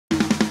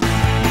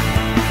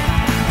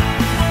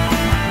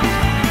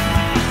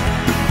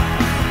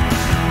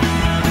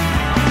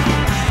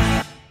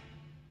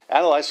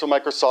Analyze from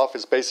Microsoft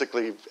is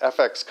basically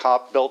FX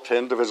Comp built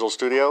into Visual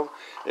Studio.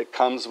 It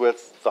comes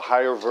with the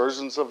higher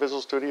versions of Visual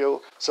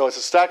Studio. So it's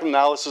a stack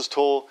analysis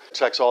tool,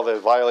 checks all the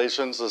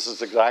violations. This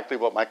is exactly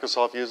what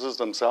Microsoft uses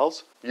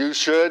themselves. You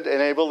should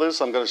enable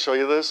this. I'm going to show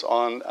you this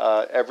on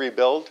every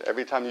build.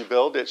 Every time you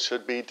build, it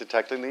should be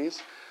detecting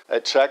these.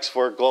 It checks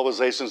for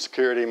globalization,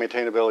 security,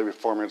 maintainability,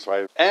 performance,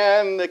 right?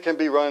 And it can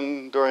be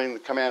run during the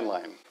command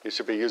line. You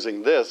should be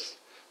using this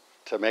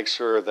to make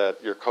sure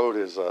that your code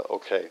is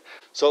okay.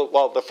 So,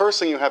 well, the first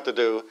thing you have to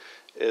do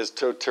is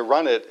to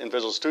run it in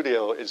Visual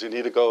Studio is you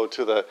need to go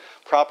to the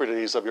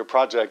properties of your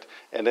project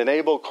and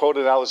enable code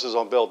analysis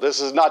on build.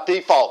 This is not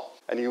default.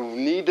 And you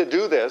need to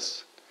do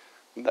this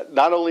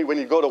not only when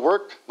you go to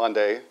work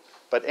Monday,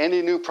 but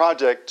any new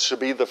project should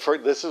be the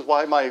first. This is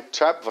why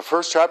the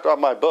first chapter of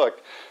my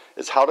book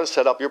is how to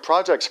set up your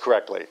projects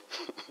correctly.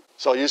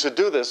 So you should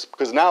do this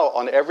because now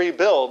on every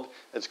build,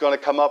 it's going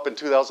to come up in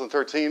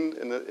 2013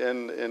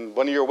 in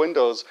one of your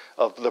windows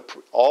of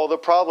all the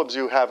problems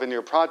you have in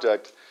your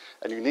project,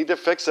 and you need to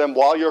fix them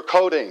while you're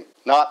coding,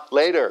 not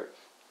later.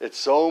 It's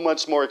so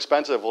much more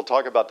expensive, we'll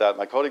talk about that in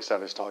my coding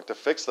standards talk, to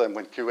fix them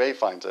when QA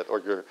finds it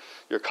or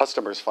your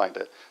customers find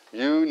it.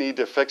 You need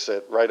to fix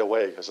it right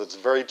away because it's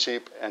very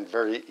cheap and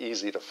very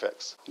easy to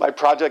fix. My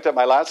project at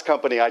my last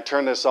company, I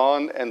turned this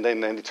on and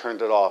then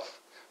turned it off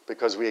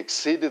because we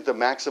exceeded the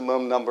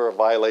maximum number of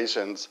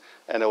violations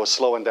and it was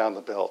slowing down the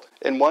build.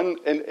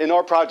 In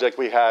our project,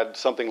 we had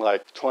something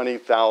like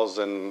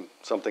 20,000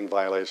 something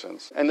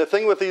violations. And the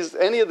thing with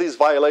any of these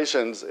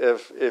violations,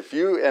 if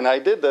you, and I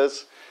did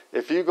this,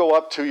 if you go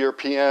up to your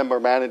PM or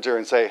manager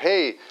and say,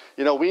 hey,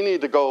 you know, we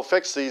need to go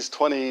fix these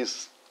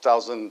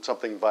 20,000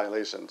 something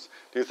violations,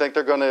 do you think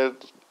they're going to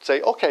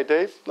say, okay,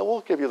 Dave, no,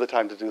 we'll give you the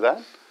time to do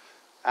that?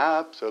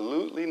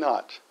 Absolutely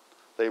not.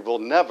 They will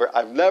never,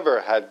 I've never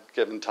had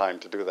given time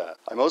to do that.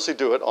 I mostly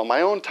do it on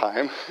my own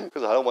time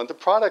because I don't want the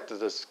product to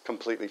just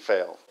completely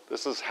fail.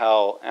 This is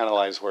how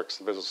Analyze works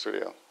in Visual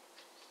Studio.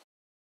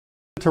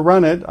 To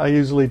run it, I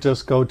usually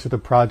just go to the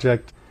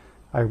project,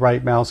 I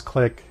right mouse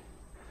click,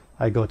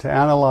 I go to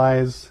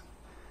Analyze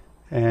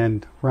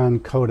and run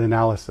code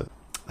analysis.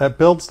 That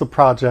builds the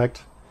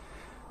project,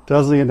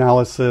 does the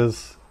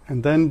analysis,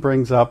 and then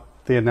brings up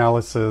the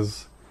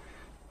analysis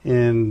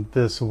in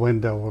this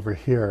window over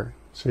here.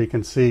 So you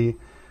can see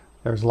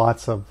there's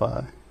lots of,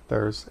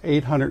 there's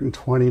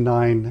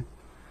 829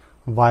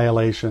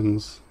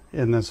 violations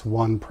in this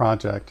one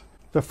project.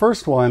 The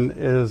first one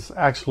is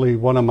actually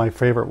one of my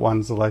favorite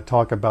ones that I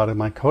talk about in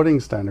my coding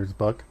standards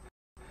book,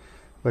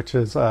 which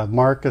is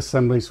mark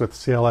assemblies with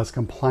CLS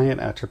compliant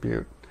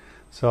attribute.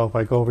 So if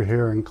I go over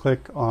here and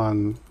click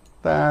on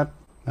that,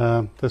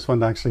 this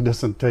one actually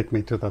doesn't take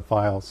me to the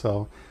file.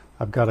 So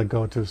I've got to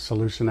go to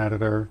Solution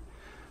Editor,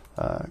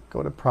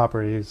 go to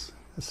Properties,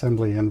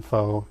 Assembly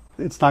Info.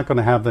 It's not going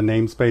to have the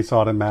namespace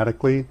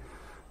automatically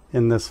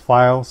in this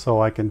file,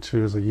 so I can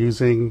choose a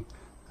using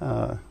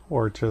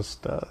or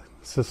just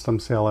system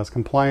CLS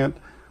compliant.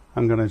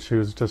 I'm going to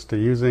choose just a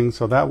using,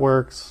 so that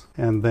works,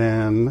 and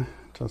then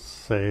just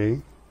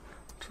say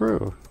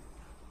true.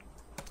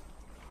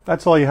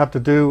 That's all you have to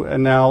do.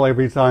 And now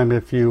every time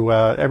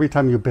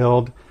you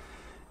build,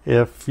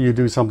 if you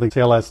do something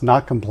CLS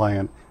not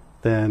compliant,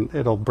 then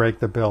it'll break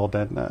the build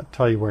and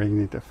tell you where you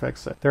need to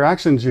fix it. There are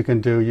actions you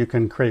can do. You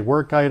can create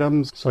work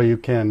items so you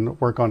can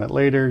work on it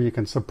later. You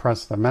can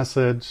suppress the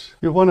message.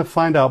 You want to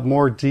find out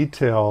more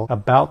detail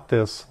about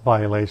this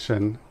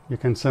violation. You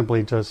can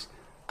simply just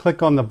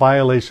click on the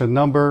violation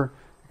number.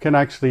 You can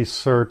actually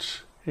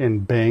search in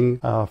Bing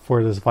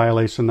for this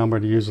violation number.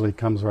 It usually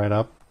comes right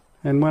up.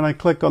 And when I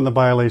click on the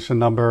violation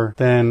number,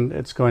 then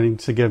it's going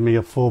to give me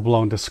a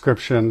full-blown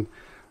description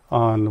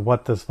on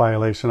what this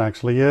violation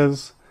actually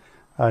is.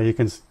 You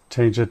can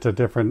change it to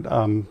different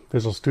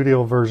Visual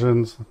Studio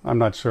versions. I'm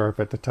not sure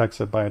if it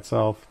detects it by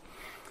itself.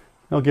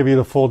 It'll give you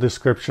the full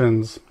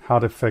descriptions, how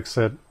to fix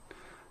it,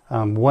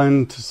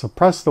 when to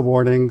suppress the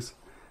warnings,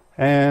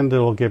 and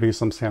it'll give you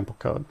some sample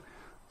code.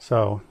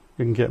 So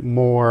you can get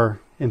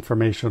more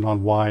information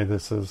on why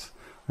this is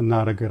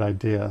not a good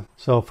idea.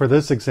 So for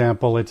this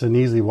example, it's an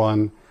easy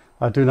one.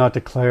 Do not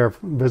declare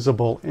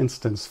visible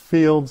instance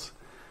fields.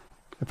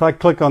 If I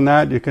click on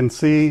that, you can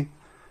see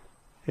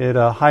it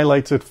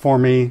highlights it for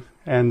me,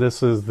 and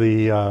this is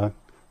the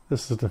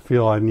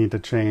field I need to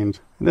change.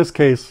 In this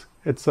case,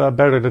 it's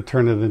better to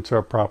turn it into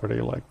a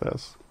property like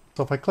this.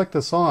 So if I click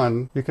this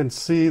on, you can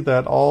see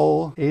that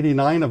all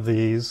 89 of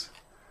these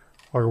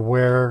are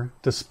where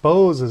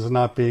dispose is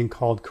not being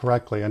called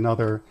correctly.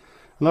 Another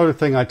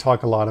thing I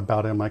talk a lot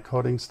about in my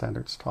coding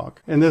standards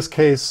talk. In this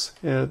case,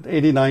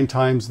 89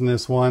 times in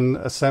this one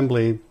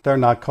assembly, they're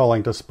not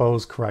calling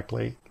dispose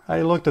correctly.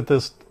 I looked at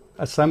this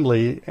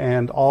assembly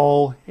and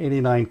all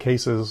 89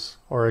 cases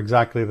are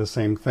exactly the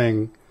same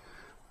thing.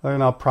 They're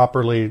not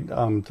properly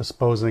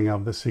disposing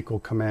of the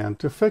SQL command.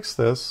 To fix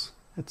this,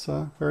 it's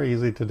very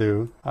easy to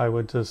do. I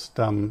would just,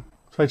 so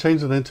I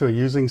changed it into a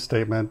using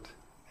statement,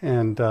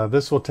 and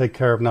this will take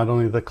care of not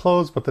only the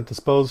close but the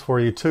dispose for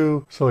you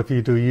too. So if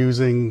you do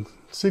using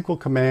SQL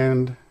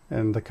command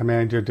and the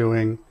command you're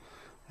doing,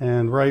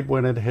 And right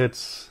when it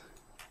hits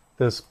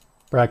this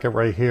bracket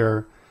right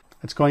here,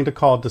 it's going to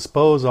call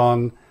dispose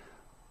on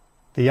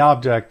the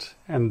object,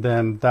 and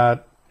then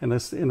that, in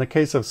the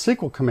case of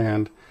SQL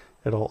command,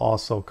 it'll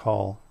also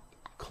call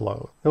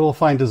close. It will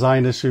find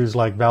design issues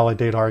like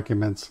validate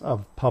arguments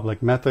of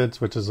public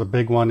methods, which is a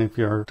big one if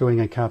you're doing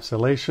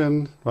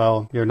encapsulation.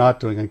 Well, you're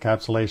not doing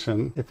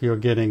encapsulation if you're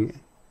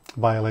getting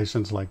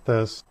violations like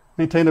this.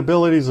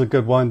 Maintainability is a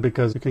good one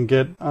because you can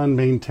get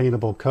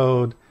unmaintainable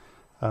code,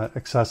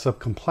 excessive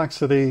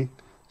complexity,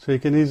 so you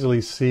can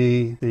easily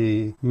see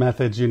the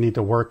methods you need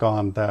to work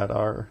on that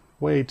are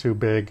way too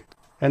big.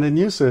 And in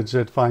usage,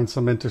 it finds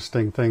some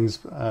interesting things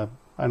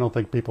I don't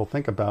think people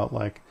think about,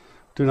 like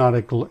do not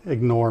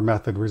ignore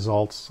method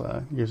results.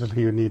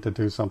 Usually you need to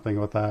do something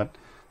with that.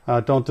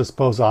 Don't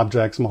dispose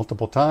objects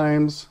multiple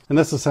times. In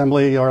this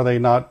assembly, are they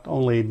not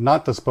only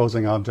not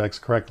disposing objects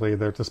correctly,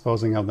 they're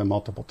disposing of them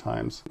multiple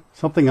times.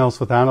 Something else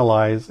with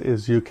analyze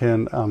is you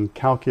can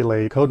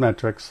calculate code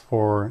metrics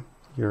for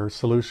your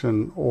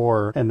solution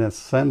or an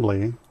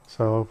assembly.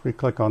 So if we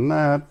click on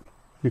that,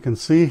 you can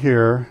see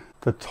here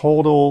the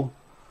total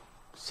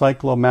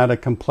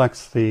cyclomatic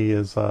complexity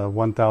is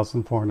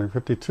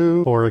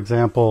 1,452. For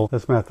example,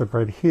 this method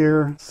right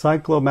here,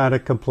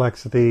 cyclomatic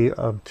complexity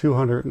of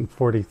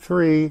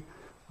 243,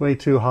 way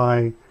too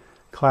high.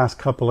 Class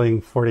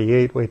coupling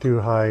 48, way too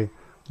high.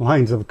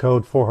 Lines of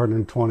code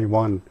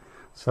 421.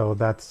 So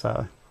that's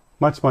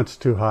much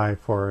too high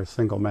for a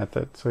single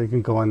method. So you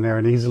can go in there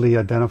and easily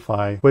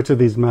identify which of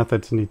these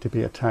methods need to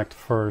be attacked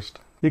first.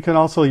 You can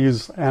also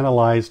use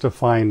analyze to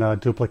find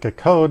duplicate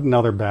code,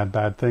 another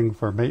bad thing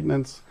for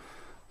maintenance.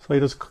 So you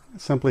just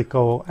simply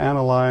go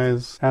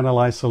analyze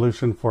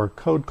solution for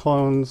code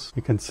clones.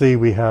 You can see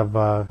we have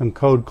some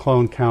code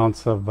clone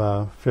counts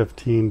of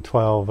 15,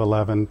 12,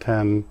 11,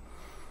 10,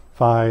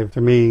 5.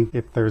 To me,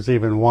 if there's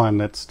even one,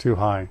 that's too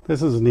high.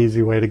 This is an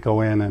easy way to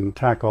go in and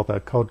tackle the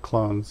code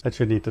clones that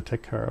you need to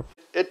take care of.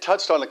 It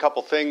touched on a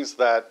couple things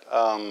that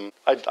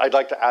I'd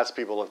like to ask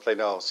people if they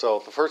know.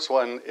 So the first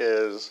one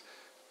is,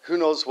 who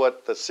knows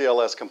what the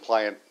CLS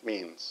compliant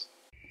means?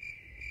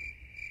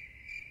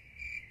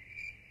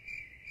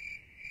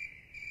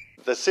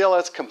 The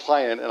CLS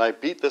compliant, and I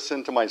beat this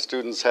into my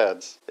students'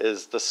 heads,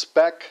 is the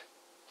spec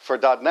for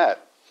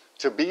 .NET.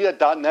 To be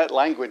a .NET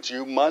language,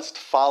 you must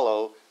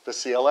follow the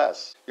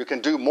CLS. You can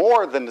do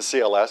more than the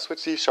CLS, which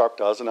C#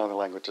 does and other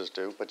languages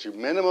do, but you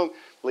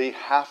minimally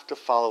have to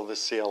follow the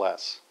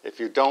CLS. If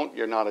you don't,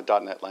 you're not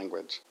a .NET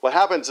language. What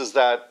happens is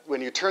that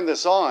when you turn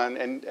this on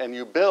and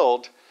you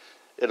build,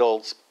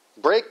 it'll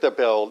break the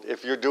build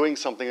if you're doing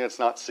something that's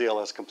not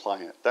CLS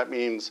compliant. That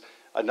means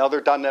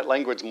another .NET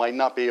language might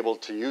not be able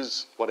to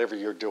use whatever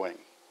you're doing,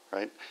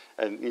 right?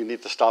 And you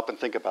need to stop and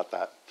think about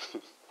that.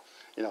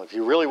 You know, if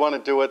you really want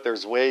to do it,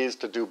 there's ways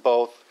to do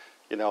both.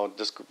 You know,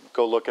 just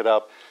go look it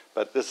up.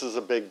 But this is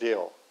a big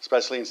deal,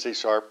 especially in C#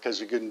 because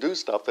you can do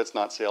stuff that's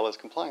not CLS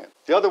compliant.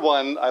 The other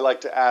one I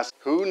like to ask,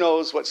 who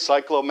knows what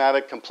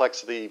cyclomatic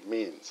complexity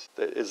means?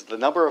 That is the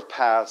number of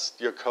paths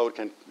the code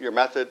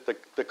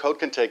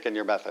can take in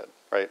your method,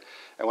 right?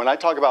 And when I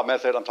talk about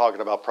method, I'm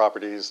talking about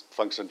properties,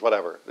 functions,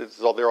 whatever.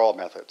 They're all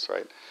methods,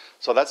 right?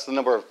 So that's the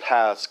number of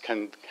paths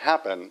can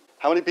happen.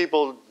 How many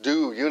people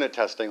do unit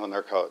testing on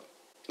their code?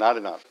 Not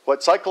enough.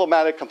 What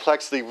cyclomatic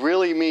complexity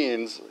really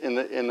means in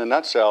the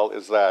nutshell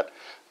is that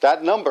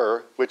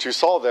number, which you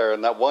saw there,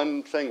 and that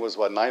one thing was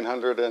what,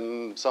 900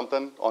 and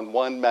something on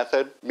one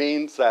method,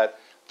 means that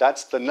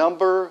that's the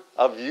number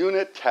of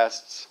unit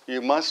tests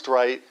you must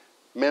write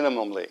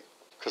minimally.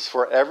 Because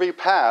for every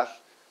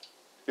path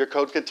your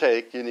code can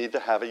take, you need to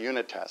have a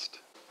unit test.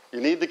 You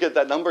need to get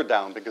that number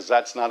down because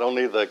that's not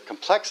only the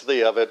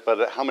complexity of it,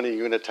 but how many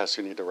unit tests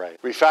you need to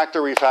write.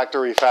 Refactor,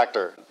 refactor,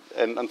 refactor.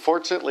 And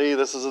unfortunately,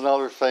 this is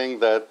another thing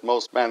that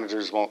most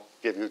managers won't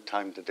give you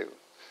time to do.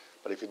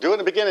 But if you do it in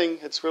the beginning,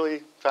 it's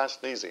really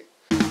fast and easy.